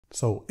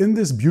So in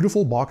this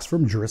beautiful box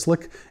from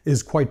DuraSlic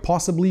is quite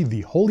possibly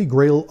the holy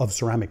grail of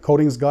ceramic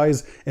coatings,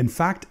 guys. In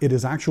fact, it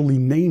is actually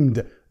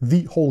named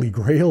the Holy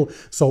Grail.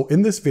 So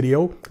in this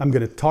video, I'm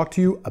going to talk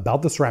to you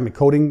about the ceramic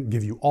coating,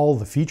 give you all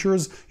the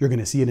features. You're going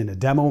to see it in a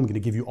demo. I'm going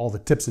to give you all the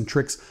tips and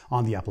tricks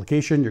on the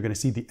application. You're going to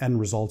see the end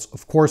results,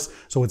 of course.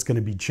 So it's going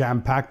to be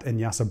jam-packed and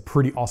yeah, some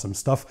pretty awesome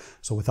stuff.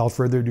 So without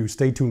further ado,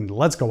 stay tuned.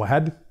 Let's go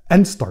ahead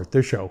and start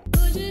the show.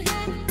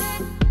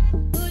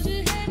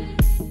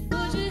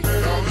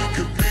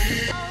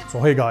 So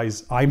hey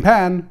guys, I'm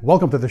Pan,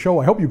 welcome to the show.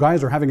 I hope you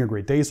guys are having a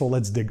great day, so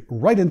let's dig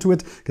right into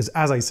it, because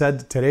as I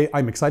said, today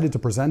I'm excited to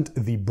present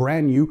the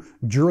brand new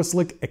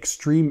DuraSlic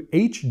Xtreme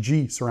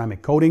HG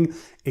ceramic coating.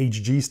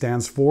 HG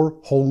stands for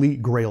Holy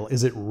Grail.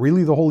 Is it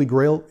really the Holy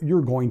Grail?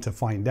 You're going to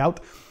find out.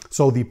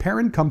 So the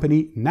parent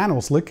company,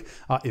 DuraSlic,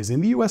 is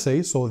in the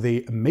USA, so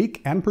they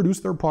make and produce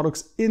their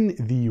products in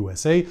the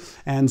USA.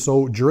 And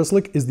so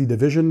DuraSlic is the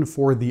division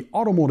for the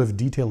automotive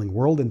detailing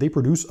world, and they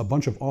produce a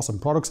bunch of awesome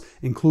products,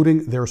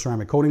 including their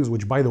ceramic coatings,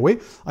 which, by the way,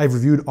 I've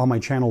reviewed on my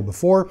channel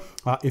before.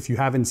 If you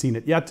haven't seen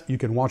it yet, you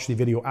can watch the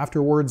video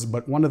afterwards,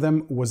 but one of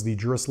them was the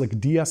DuraSlic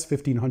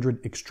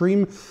DS1500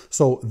 Xtreme.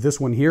 So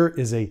this one here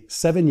is a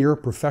 7-year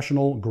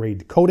professional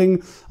grade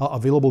coating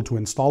available to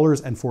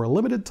installers, and for a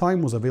limited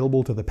time was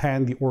available to the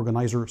Pan, the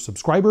organizer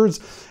subscribers.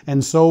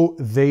 And so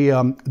they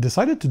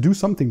decided to do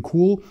something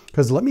cool,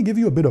 because let me give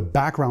you a bit of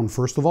background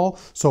first of all.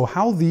 So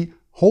how the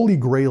Holy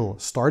Grail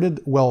started?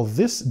 Well,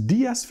 this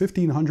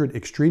DS1500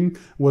 Xtreme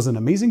was an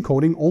amazing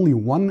coating, only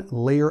 1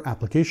 layer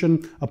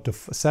application, up to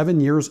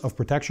 7 years of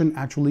protection,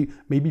 actually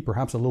maybe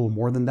perhaps a little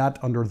more than that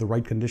under the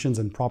right conditions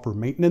and proper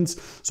maintenance.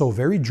 So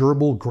very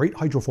durable, great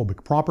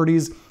hydrophobic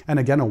properties, and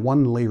again a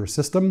 1 layer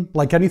system.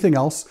 Like anything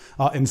else,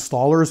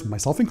 installers,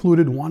 myself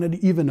included, wanted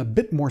even a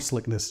bit more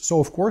slickness.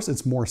 So of course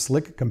it's more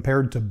slick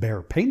compared to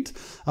bare paint,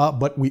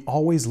 but we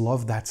always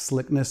love that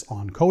slickness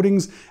on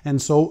coatings,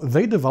 and so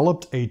they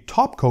developed a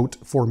top coat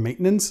for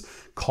maintenance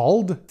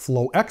called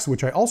FlowX,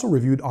 which I also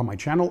reviewed on my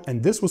channel,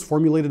 and this was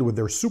formulated with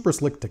their super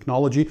slick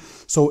technology.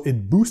 So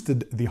it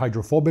boosted the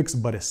hydrophobics,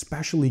 but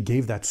especially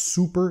gave that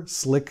super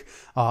slick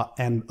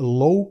and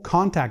low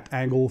contact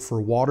angle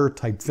for water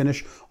type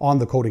finish on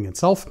the coating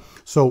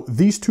itself. So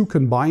these two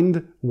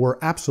combined were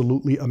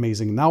absolutely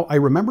amazing. Now, I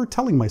remember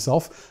telling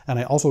myself, and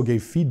I also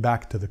gave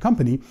feedback to the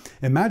company,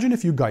 imagine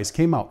if you guys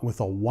came out with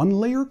a 1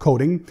 layer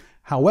coating,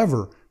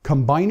 however,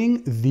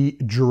 combining the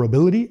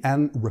durability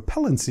and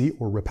repellency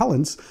or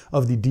repellence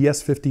of the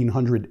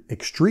DS1500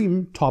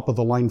 Xtreme top of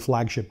the line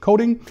flagship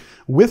coating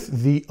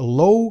with the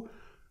low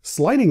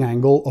sliding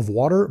angle of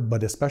water,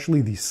 but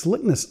especially the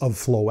slickness of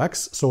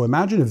FlowX. So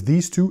imagine if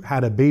these two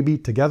had a baby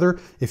together.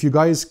 If you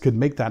guys could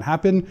make that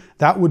happen,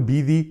 that would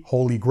be the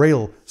Holy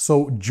Grail.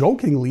 So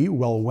jokingly,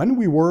 well, when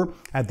we were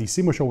at the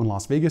SEMA show in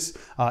Las Vegas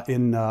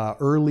in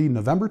early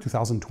November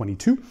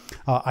 2022,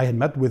 I had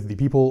met with the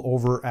people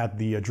over at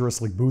the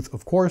DuraSlic booth,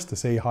 of course, to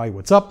say hi,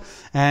 what's up?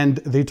 And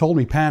they told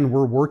me, Pan,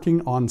 we're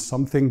working on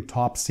something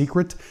top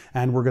secret,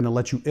 and we're gonna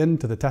let you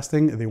into the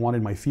testing. They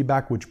wanted my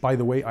feedback, which, by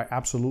the way, I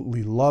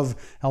absolutely love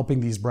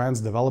helping these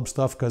brands develop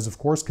stuff, because of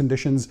course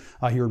conditions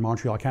here in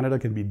Montreal, Canada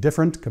can be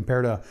different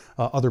compared to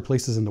other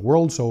places in the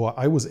world. So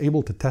I was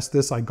able to test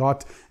this. I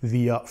got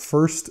the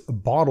first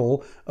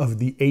bottle of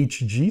the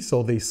HG.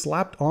 So they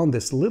slapped on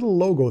this little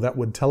logo that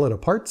would tell it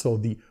apart. So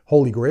the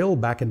Holy Grail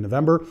back in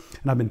November,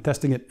 and I've been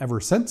testing it ever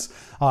since.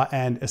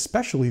 And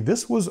especially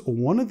this was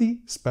one of the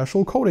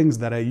special coatings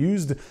that I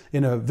used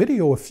in a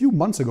video a few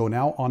months ago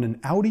now on an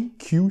Audi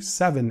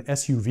Q7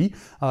 SUV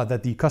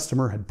that the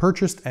customer had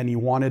purchased, and he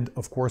wanted,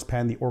 of course,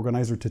 Pan, the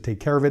organizer, to take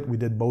care of it. We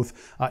did both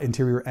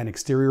interior and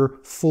exterior,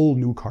 full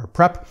new car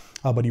prep,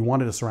 but he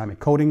wanted a ceramic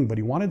coating, but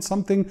he wanted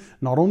something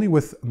not only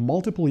with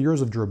multiple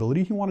years of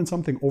durability, he wanted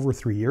something over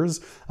 3 years,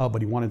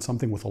 but he wanted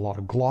something with a lot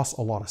of gloss,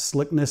 a lot of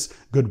slickness,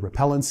 good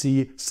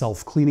repellency,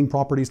 self-cleaning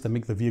properties to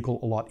make the vehicle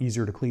a lot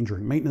easier to clean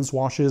during maintenance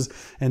washes.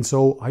 And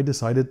so I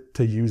decided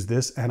to use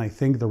this, and I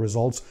think the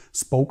results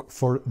spoke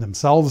for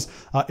themselves.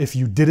 If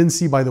you didn't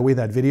see, by the way,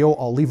 that video,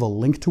 I'll leave a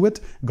link to it.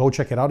 Go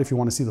check it out if you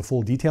want to see the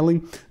full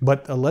detailing.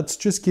 But let's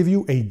just give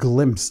you a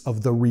glimpse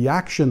of the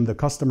reaction the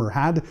customer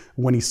had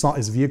when he saw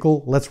his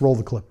vehicle. Let's roll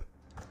the clip.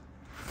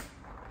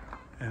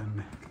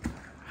 And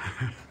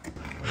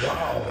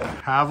wow,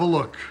 have a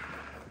look.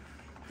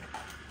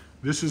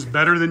 This is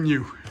better than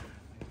you.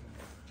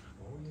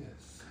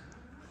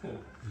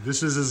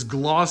 This is as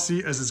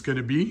glossy as it's going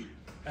to be.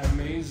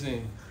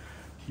 Amazing.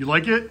 You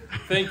like it?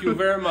 Thank you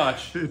very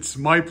much. It's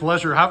my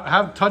pleasure.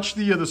 Have touched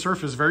the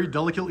surface very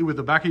delicately with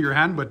the back of your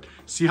hand, but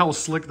see how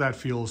slick that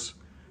feels.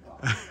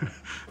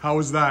 How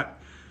is that?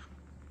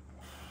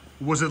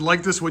 Was it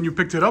like this when you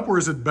picked it up, or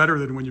is it better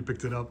than when you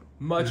picked it up?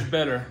 Much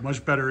better.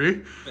 Much better, eh?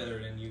 Better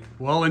than you.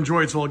 Well,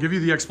 enjoy it. So I'll give you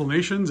the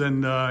explanations,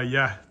 and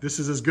yeah, this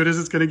is as good as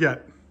it's going to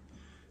get.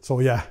 So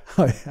yeah,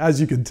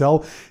 as you can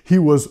tell, he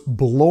was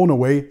blown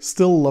away,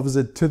 still loves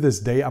it to this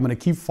day. I'm gonna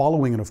keep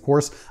following it, of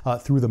course,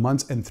 through the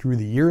months and through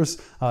the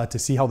years to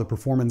see how the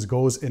performance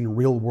goes in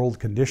real world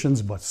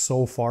conditions, but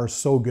so far,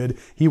 so good.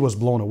 He was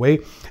blown away.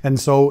 And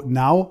so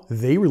now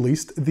they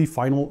released the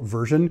final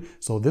version.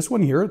 So this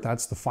one here,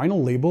 that's the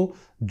final label,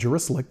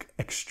 DuraSlic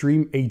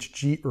Xtreme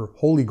HG or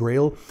Holy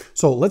Grail.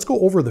 So let's go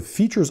over the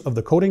features of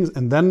the coatings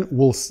and then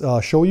we'll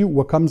show you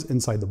what comes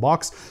inside the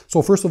box.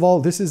 So first of all,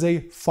 this is a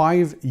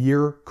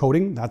 5-year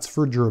coating. That's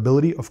for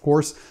durability, of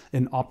course,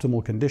 in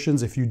optimal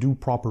conditions. If you do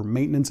proper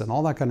maintenance and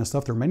all that kind of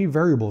stuff, there are many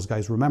variables,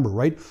 guys, remember,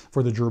 right?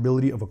 For the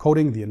durability of a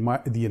coating,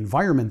 the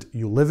environment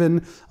you live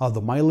in,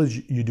 the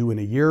mileage you do in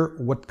a year,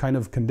 what kind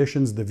of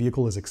conditions the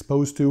vehicle is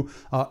exposed to,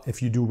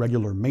 if you do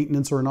regular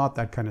maintenance or not,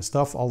 that kind of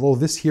stuff. Although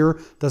this here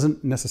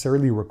doesn't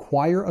necessarily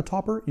require a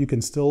topper, you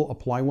can still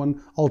apply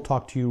one. I'll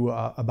talk to you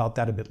about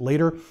that a bit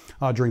later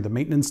during the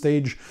maintenance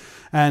stage.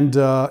 And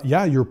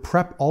yeah, your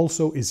prep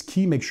also is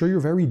key. Make sure you're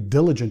very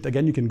diligent.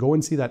 Again, you can go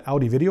and see that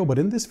Audi video, but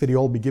in this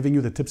video, I'll be giving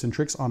you the tips and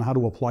tricks on how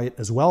to apply it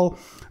as well.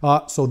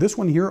 So this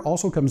one here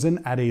also comes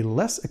in at a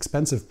less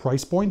expensive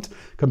price point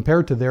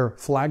compared to their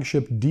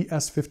flagship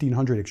DS1500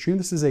 Xtreme.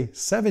 This is a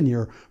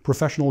 7-year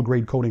professional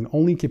grade coating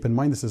only. Keep in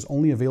mind, this is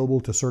only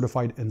available to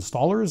certified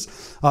installers.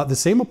 The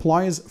same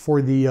applies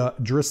for the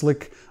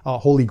DuraSlic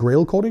Holy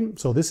Grail coating.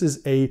 So this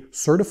is a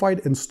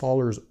certified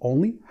installers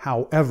only.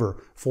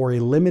 However, for a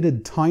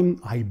limited time,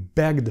 I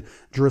begged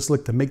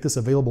DuraSlic to make this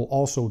available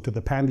also to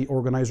the Pan the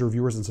Organizer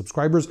viewers and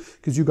subscribers,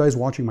 because you guys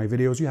watching my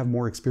videos, you have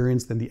more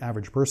experience than the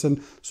average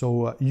person.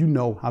 So you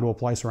know how to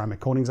apply ceramic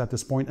coatings at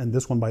this point. And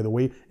this one, by the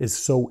way, is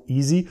so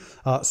easy.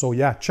 So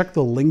yeah, check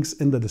the links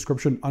in the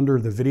description under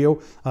the video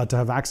to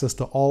have access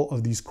to all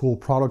of these cool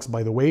products,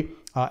 by the way.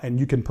 And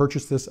you can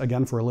purchase this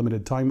again for a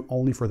limited time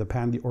only for the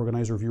Pan the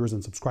Organizer viewers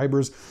and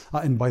subscribers.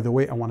 And by the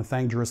way, I want to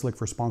thank DuraSlic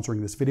for sponsoring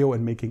this video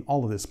and making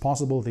all of this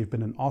possible. They've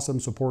been an awesome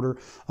supporter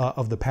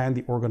of the Pan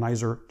the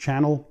Organizer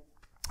channel.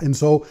 And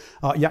so,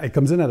 yeah, it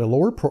comes in at a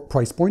lower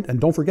price point. And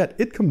don't forget,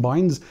 it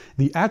combines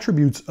the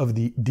attributes of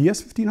the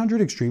DS1500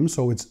 Xtreme,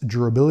 so its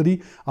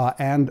durability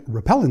and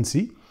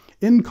repellency,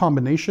 in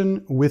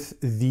combination with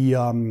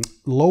the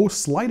low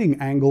sliding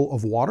angle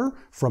of water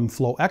from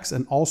FlowX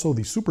and also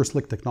the super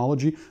slick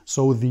technology.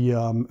 So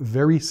the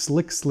very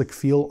slick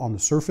feel on the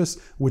surface,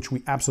 which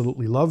we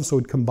absolutely love. So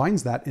it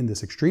combines that in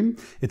this Xtreme.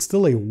 It's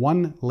still a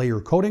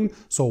 1-layer coating.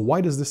 So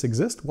why does this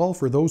exist? Well,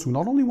 for those who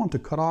not only want to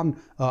cut on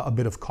a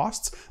bit of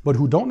costs, but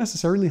who don't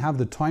necessarily have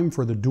the time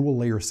for the dual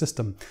layer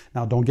system.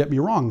 Now, don't get me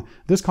wrong.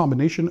 This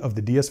combination of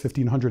the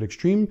DS1500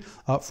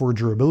 Xtreme for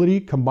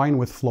durability combined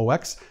with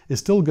FlowX is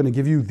still going to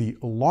give you the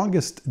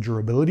longest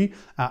durability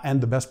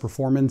and the best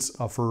performance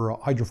for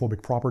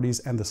hydrophobic properties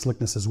and the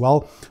slickness as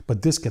well.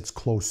 But this gets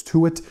close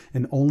to it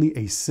in only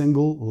a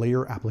single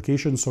layer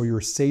application. So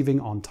you're saving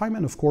on time.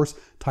 And of course,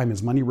 time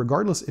is money,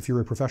 regardless if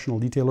you're a professional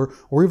detailer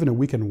or even a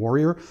weekend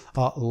warrior.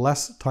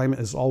 Less time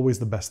is always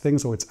the best thing.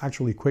 So it's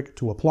actually quick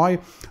to apply.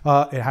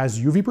 It has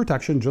UV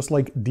protection, just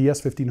like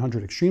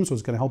DS1500 Xtreme. So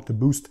it's going to help to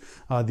boost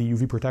the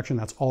UV protection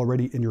that's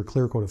already in your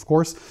clear coat, of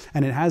course.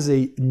 And it has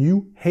a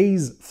new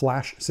haze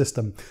flash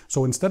system.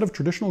 So instead of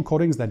traditional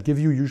coatings that give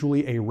you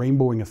usually a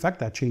rainbowing effect,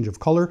 that change of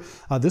color,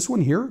 this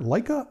one here,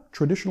 like a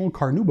traditional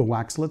carnauba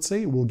wax, let's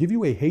say, will give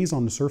you a haze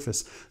on the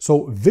surface.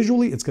 So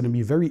visually, it's going to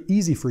be very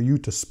easy for you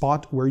to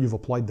spot where you've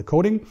applied the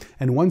coating.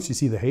 And once you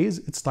see the haze,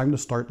 it's time to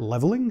start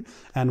leveling.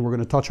 And we're going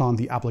to touch on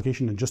the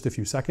application in just a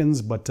few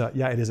seconds. But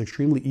yeah, it is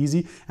extremely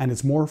easy and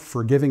it's more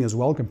forgiving as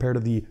well compared to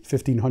the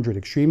 1500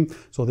 Xtreme.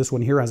 So this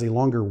one here has a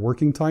longer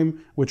working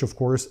time, which of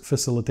course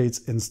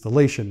facilitates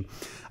installation.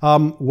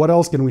 What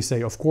else can we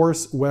say? Of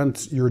course,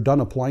 once you're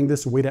done applying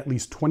this, wait at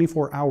least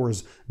 24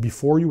 hours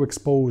before you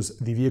expose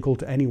the vehicle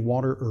to any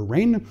water or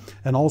rain,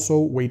 and also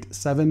wait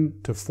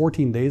 7 to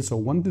 14 days, so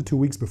 1 to 2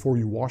 weeks before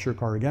you wash your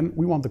car again.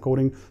 We want the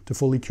coating to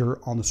fully cure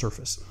on the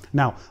surface.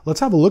 Now, let's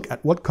have a look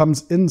at what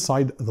comes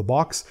inside the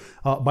box.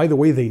 By the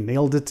way, they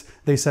nailed it.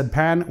 They said,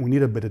 Pan, we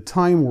need a bit of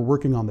time. We're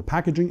working on the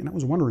packaging. And I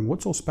was wondering,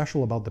 what's so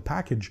special about the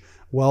package?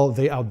 Well,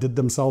 they outdid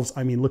themselves.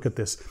 I mean, look at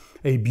this.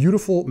 A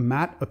beautiful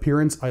matte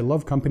appearance. I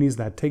love companies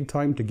that take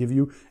time to give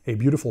you a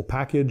beautiful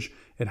package.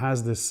 It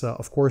has this,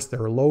 of course,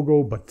 their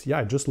logo, but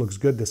yeah, it just looks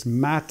good. This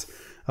matte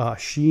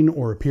sheen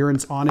or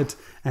appearance on it.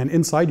 And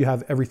inside you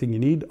have everything you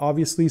need,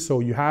 obviously.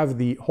 So you have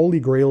the Holy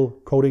Grail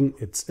coating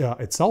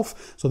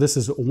itself. So this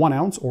is 1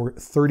 ounce or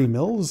 30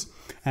 mils.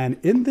 And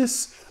in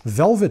this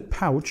velvet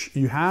pouch,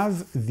 you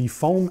have the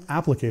foam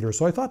applicator.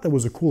 So I thought that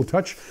was a cool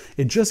touch.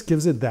 It just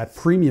gives it that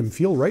premium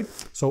feel, right?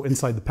 So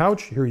inside the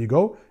pouch, here you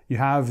go. You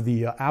have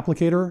the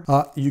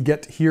applicator. You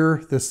get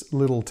here this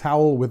little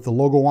towel with the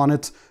logo on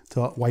it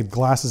to wipe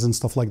glasses and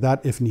stuff like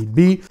that if need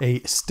be. A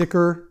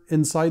sticker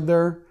inside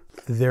there.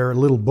 Their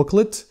little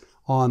booklet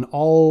on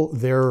all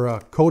their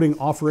coating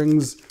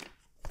offerings.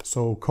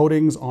 So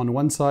coatings on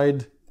one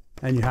side,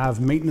 and you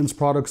have maintenance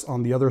products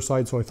on the other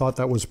side. So I thought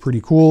that was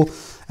pretty cool.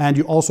 And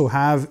you also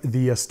have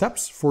the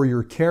steps for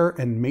your care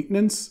and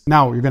maintenance.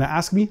 Now you're going to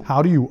ask me,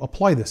 how do you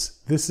apply this?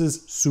 This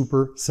is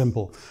super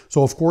simple.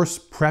 So of course,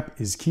 prep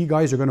is key,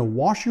 guys. You're going to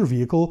wash your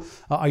vehicle.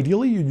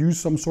 Ideally, you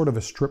use some sort of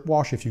a strip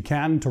wash if you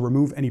can to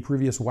remove any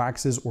previous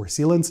waxes or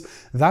sealants.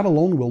 That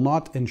alone will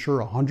not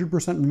ensure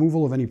 100%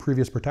 removal of any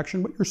previous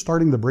protection, but you're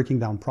starting the breaking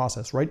down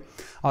process, right?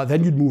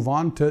 Then you'd move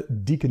on to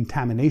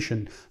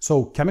decontamination.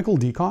 So chemical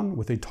decon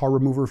with a tar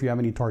remover if you have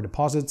any tar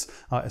deposits,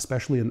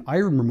 especially an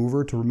iron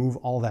remover to remove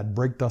all that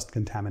brake dust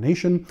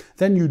contamination.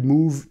 Then you'd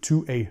move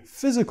to a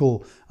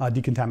physical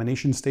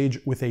decontamination stage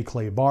with a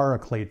clay bar,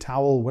 a clay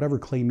towel, whatever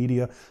clay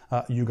media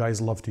you guys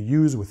love to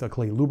use, with a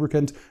clay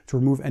lubricant to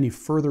remove any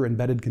further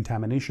embedded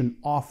contamination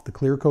off the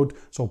clear coat.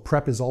 So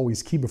prep is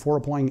always key before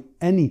applying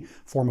any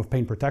form of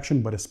paint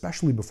protection, but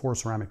especially before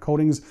ceramic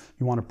coatings.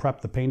 You want to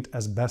prep the paint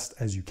as best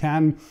as you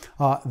can.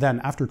 Then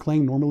after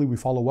claying, normally we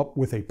follow up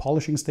with a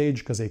polishing stage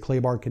because a clay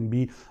bar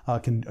can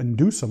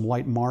induce some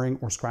light marring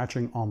or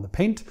scratching on the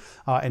paint.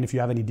 And if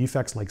you have any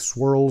defects like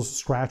swirls,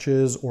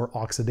 scratches, or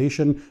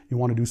oxidation, you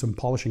want to do some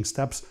polishing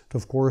steps to,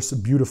 of course,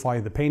 beautify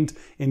the paint,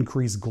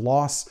 increase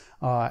gloss,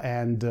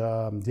 and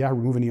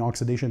remove any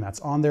oxidation that's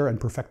on there and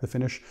perfect the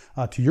finish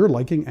to your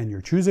liking and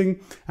your choosing.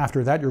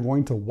 After that, you're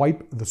going to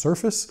wipe the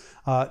surface.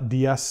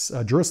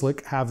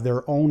 DuraSlic have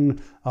their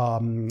own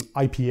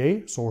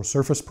IPA, so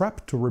surface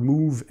prep, to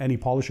remove any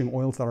polishing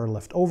oils that are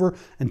left over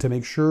and to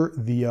make sure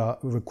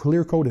the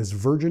clear coat is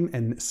virgin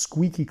and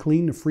squeaky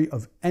clean, free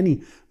of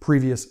any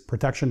previous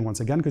protection, once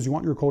again, because you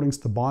want your coatings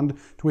to bond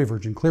to a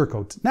virgin clear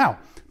coat. Now,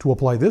 to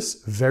apply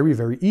this, very,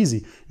 very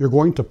easy. You're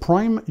going to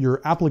prime your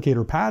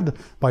applicator pad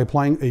by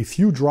applying a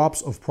few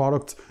drops of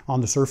product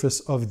on the surface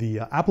of the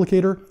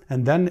applicator,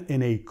 and then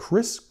in a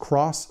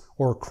crisscross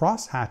or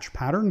crosshatch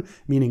pattern,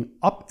 meaning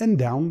up and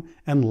down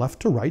and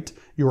left to right,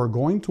 you are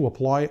going to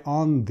apply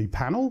on the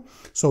panel.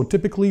 So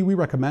typically we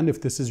recommend,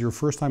 if this is your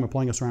first time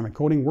applying a ceramic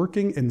coating,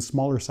 working in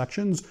smaller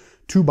sections.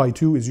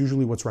 2x2 is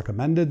usually what's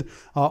recommended,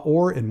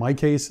 or in my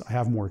case, I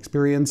have more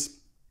experience,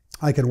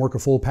 I can work a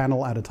full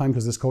panel at a time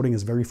because this coating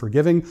is very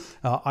forgiving.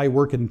 I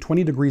work in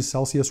 20 degrees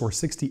Celsius or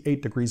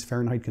 68 degrees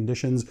Fahrenheit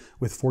conditions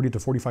with 40 to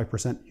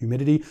 45%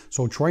 humidity.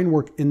 So try and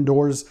work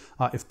indoors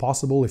if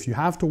possible. If you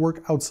have to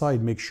work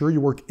outside, make sure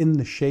you work in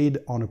the shade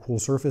on a cool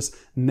surface.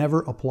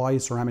 Never apply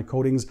ceramic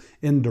coatings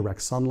in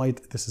direct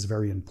sunlight. This is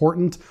very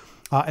important.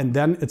 And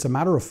then it's a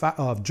matter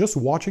of just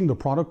watching the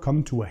product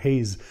come to a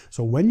haze.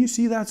 So when you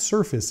see that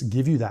surface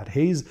give you that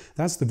haze,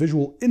 that's the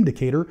visual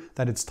indicator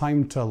that it's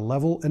time to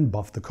level and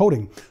buff the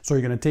coating. So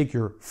you're going to take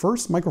your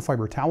first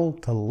microfiber towel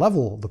to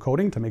level the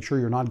coating to make sure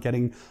you're not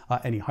getting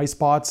any high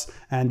spots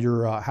and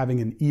you're having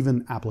an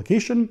even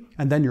application.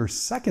 And then your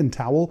second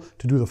towel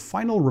to do the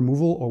final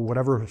removal or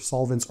whatever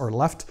solvents are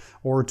left,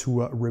 or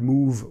to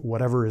remove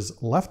whatever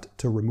is left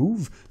to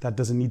remove that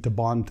doesn't need to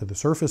bond to the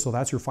surface. So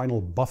that's your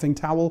final buffing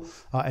towel,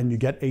 and you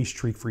get a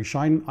streak-free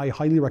shine. I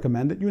highly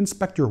recommend that you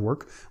inspect your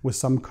work with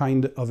some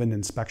kind of an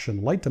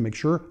inspection light to make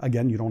sure,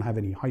 again, you don't have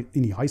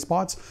any high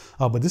spots.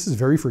 But this is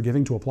very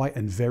forgiving to apply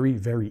and very,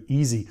 very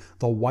easy.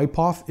 The wipe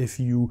off, if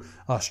you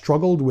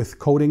struggled with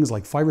coatings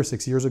like 5 or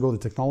 6 years ago, the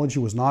technology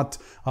was not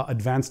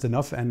advanced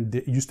enough and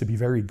it used to be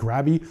very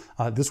grabby.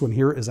 This one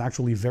here is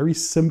actually very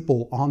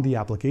simple on the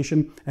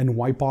application, and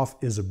wipe off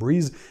is a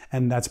breeze.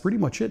 And that's pretty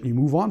much it. You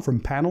move on from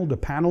panel to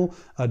panel,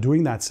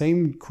 doing that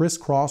same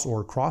crisscross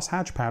or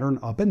crosshatch pattern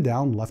up and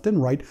down, left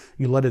and right.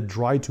 You let it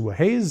dry to a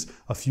haze,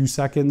 a few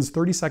seconds,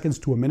 30 seconds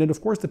to a minute,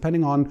 of course,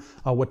 depending on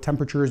what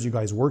temperatures you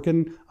guys work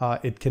in.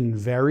 It can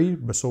vary,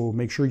 so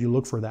make sure you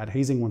look for that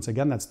hazing. Once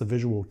again, that's the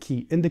visual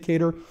key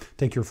indicator.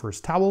 Take your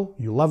first towel,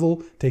 you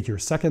level. Take your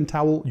second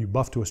towel, you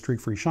buff to a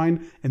streak-free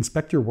shine,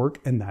 inspect your work,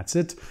 and that's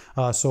it.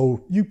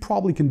 So you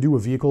probably can do a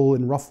vehicle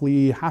in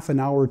roughly half an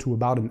hour to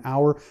about an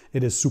hour.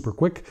 It is super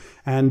quick,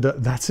 and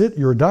that's it,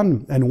 you're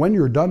done. And when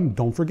you're done,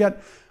 don't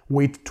forget,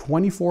 wait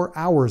 24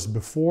 hours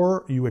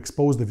before you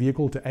expose the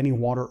vehicle to any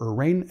water or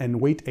rain, and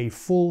wait a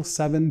full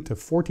 7 to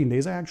 14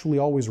 days. I actually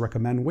always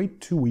recommend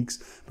wait 2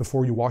 weeks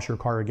before you wash your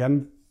car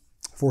again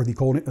for the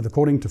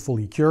coating to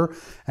fully cure.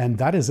 And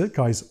that is it,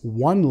 guys.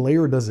 One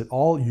layer does it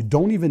all. You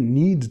don't even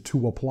need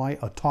to apply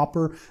a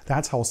topper.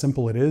 That's how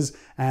simple it is.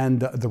 And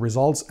the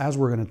results, as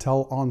we're going to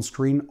tell on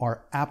screen,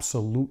 are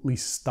absolutely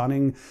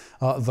stunning.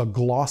 The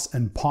gloss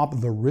and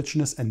pop, the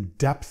richness and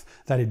depth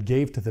that it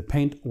gave to the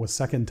paint was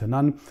second to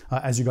none.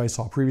 As you guys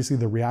saw previously,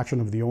 the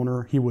reaction of the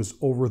owner, he was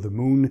over the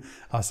moon.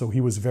 So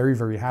he was very,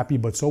 very happy,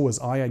 but so was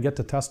I. I get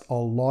to test a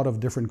lot of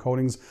different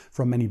coatings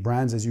from many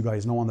brands, as you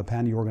guys know, on the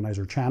Panty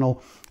Organizer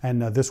channel.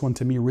 And this one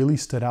to me really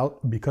stood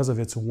out because of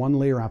its one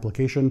layer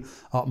application,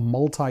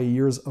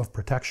 multi-years of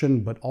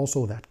protection, but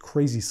also that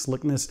crazy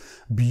slickness,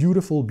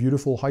 beautiful,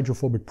 beautiful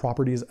hydrophobic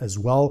properties as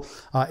well.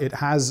 It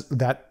has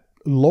that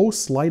low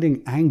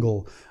sliding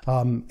angle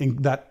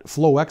that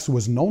FlowX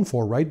was known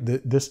for, right?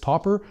 This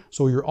topper.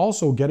 So you're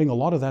also getting a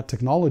lot of that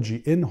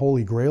technology in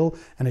Holy Grail,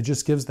 and it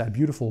just gives that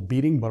beautiful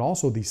beading, but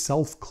also the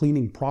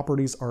self-cleaning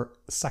properties are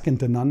second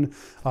to none.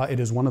 It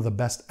is one of the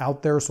best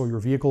out there. So your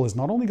vehicle is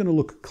not only going to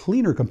look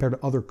cleaner compared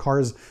to other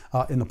cars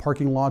in the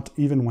parking lot,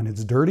 even when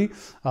it's dirty,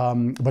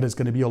 but it's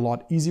going to be a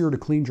lot easier to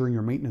clean during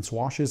your maintenance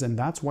washes. And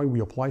that's why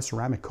we apply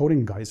ceramic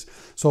coating, guys.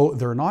 So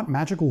they're not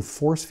magical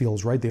force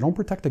fields, right? They don't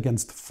protect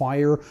against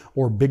fire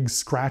or big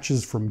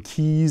scratches from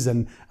keys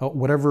and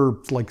whatever,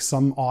 like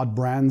some odd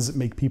brands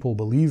make people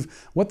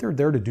believe. What they're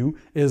there to do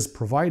is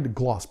provide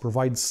gloss,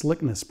 provide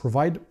slickness,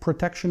 provide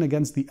protection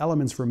against the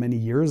elements for many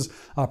years,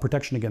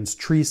 protection against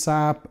tree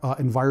sap,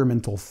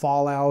 environmental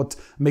fallout,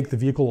 make the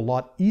vehicle a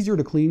lot easier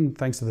to clean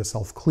thanks to the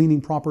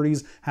self-cleaning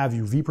properties, have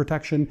UV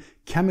protection,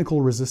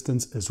 chemical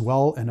resistance as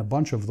well, and a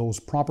bunch of those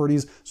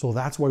properties. So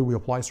that's why we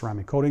apply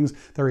ceramic coatings.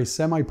 They're a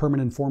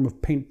semi-permanent form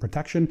of paint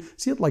protection.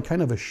 See it like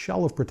kind of a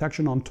shell of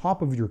protection on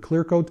top of your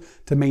clear coat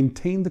to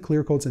maintain the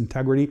clear coat's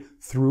integrity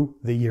through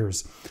the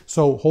years.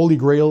 So Holy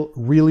Grail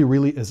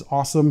really is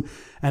awesome.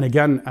 And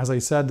again, as I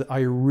said, I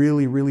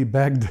really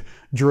begged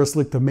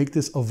DuraSlic to make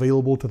this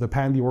available to the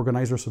Pan the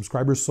Organizer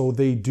subscribers, so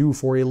they do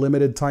for a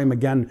limited time.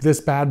 Again, this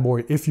bad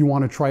boy, if you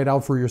want to try it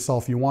out for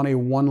yourself, you want a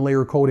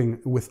 1-layer coating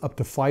with up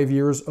to 5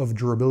 years of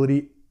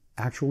durability.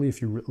 Actually,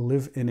 if you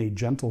live in a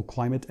gentle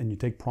climate and you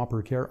take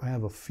proper care, I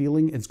have a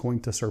feeling it's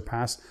going to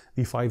surpass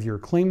the 5-year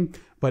claim.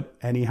 But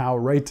anyhow,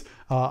 right,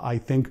 I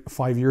think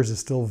 5 years is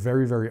still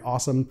very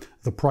awesome.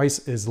 The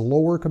price is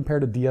lower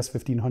compared to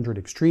DS1500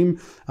 Extreme.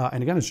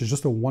 And again, it's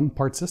just a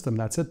 1-part system.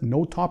 That's it.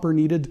 No topper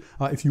needed.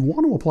 If you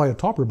want to apply a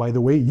topper, by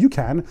the way, you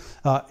can.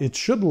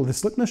 The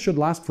slickness should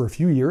last for a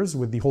few years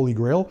with the Holy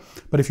Grail.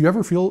 But if you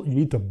ever feel you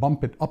need to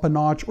bump it up a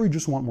notch, or you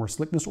just want more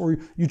slickness, or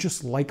you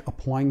just like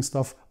applying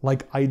stuff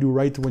like I do,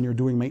 right, when you're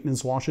doing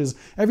maintenance washes,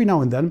 every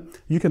now and then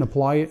you can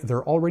apply.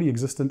 They're already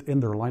existent in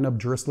their lineup,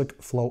 DuraSlic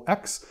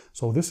FlowX.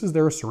 So this is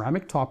their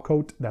ceramic top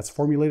coat that's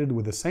formulated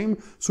with the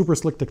same super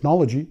slick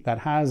technology that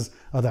has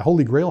that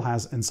Holy Grail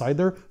has inside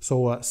there.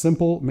 So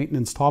simple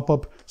maintenance top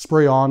up,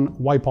 spray on,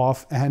 wipe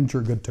off, and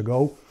you're good to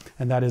go.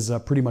 And that is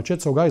pretty much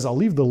it. So guys, I'll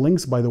leave the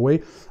links, by the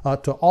way,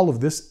 to all of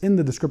this in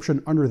the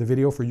description under the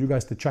video for you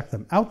guys to check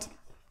them out.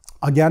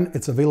 Again,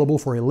 it's available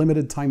for a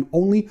limited time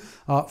only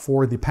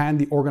for the Pan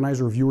the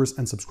Organizer viewers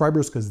and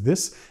subscribers, because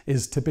this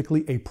is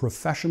typically a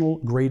professional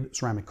grade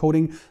ceramic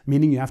coating,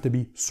 meaning you have to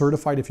be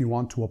certified if you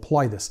want to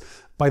apply this.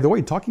 By the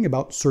way, talking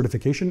about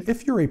certification,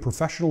 if you're a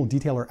professional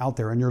detailer out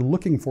there and you're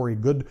looking for a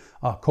good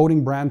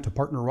coating brand to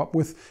partner up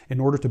with in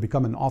order to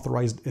become an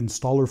authorized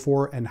installer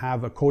for and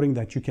have a coating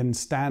that you can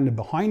stand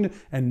behind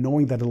and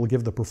knowing that it'll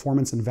give the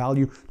performance and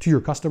value to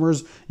your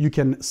customers, you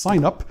can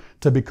sign up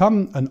to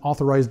become an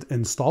authorized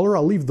installer.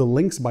 I'll leave the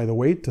links, by the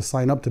way, to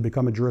sign up to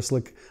become a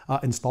DuraSlic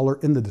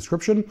installer in the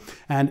description.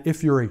 And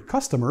if you're a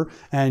customer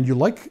and you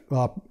like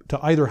to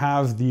either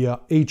have the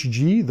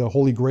HG, the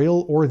Holy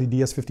Grail, or the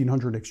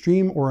DS1500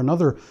 Extreme, or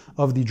another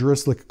of the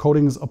DuraSlic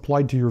coatings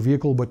applied to your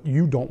vehicle, but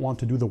you don't want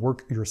to do the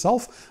work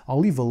yourself, I'll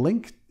leave a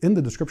link in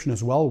the description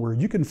as well, where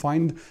you can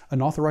find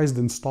an authorized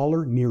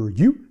installer near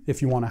you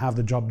if you want to have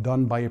the job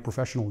done by a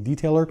professional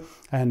detailer.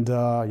 And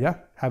yeah,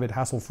 have it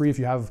hassle-free. If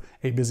you have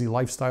a busy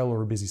lifestyle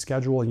or a busy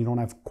schedule and you don't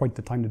have quite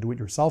the time to do it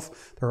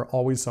yourself, there are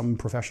always some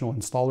professional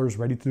installers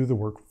ready to do the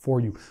work for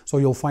you. So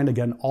you'll find,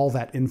 again, all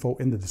that info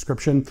in the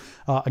description.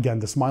 Again,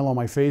 the smile on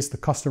my face, the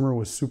customer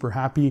was super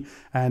happy.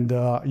 And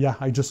yeah,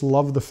 I just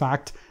love the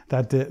fact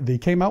that they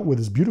came out with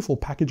this beautiful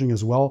packaging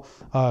as well.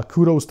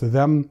 Kudos to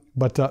them.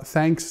 But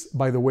thanks,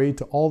 by the way,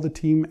 to all the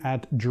team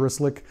at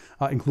DuraSlic,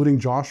 including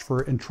Josh,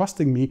 for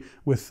entrusting me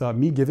with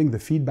me giving the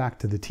feedback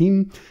to the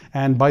team.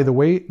 And by the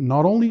way,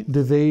 not only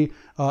do they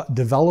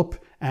develop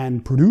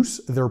and produce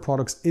their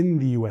products in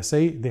the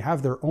USA, they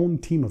have their own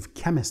team of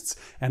chemists.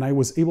 And I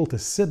was able to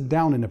sit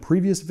down in a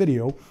previous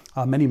video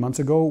many months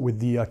ago with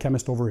the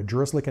chemist over at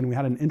DuraSlic, and we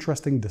had an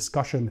interesting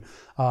discussion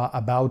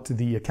about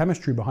the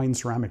chemistry behind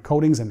ceramic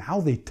coatings and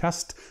how they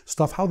test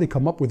stuff, how they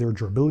come up with their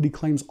durability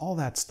claims, all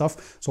that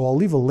stuff. So I'll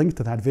leave a link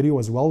to that video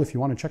as well if you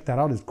want to check that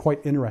out. It's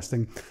quite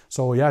interesting.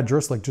 So yeah,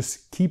 DuraSlic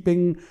just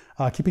keeping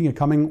it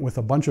coming with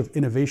a bunch of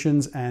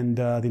innovations, and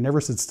they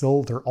never sit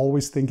still. They're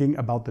always thinking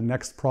about the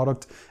next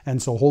product.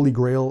 And so Holy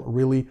Grail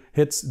really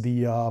hits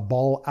the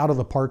ball out of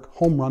the park,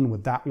 home run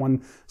with that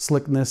one.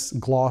 Slickness,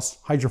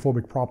 gloss,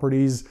 hydrophobic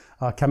properties,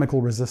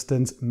 chemical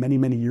resistance,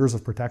 many years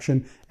of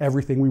protection,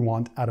 everything we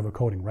want out of a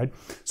coating, right?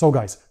 So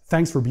guys,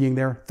 thanks for being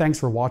there. Thanks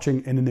for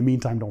watching. And in the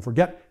meantime, don't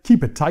forget,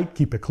 keep it tight,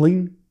 keep it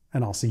clean,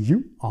 and I'll see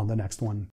you on the next one.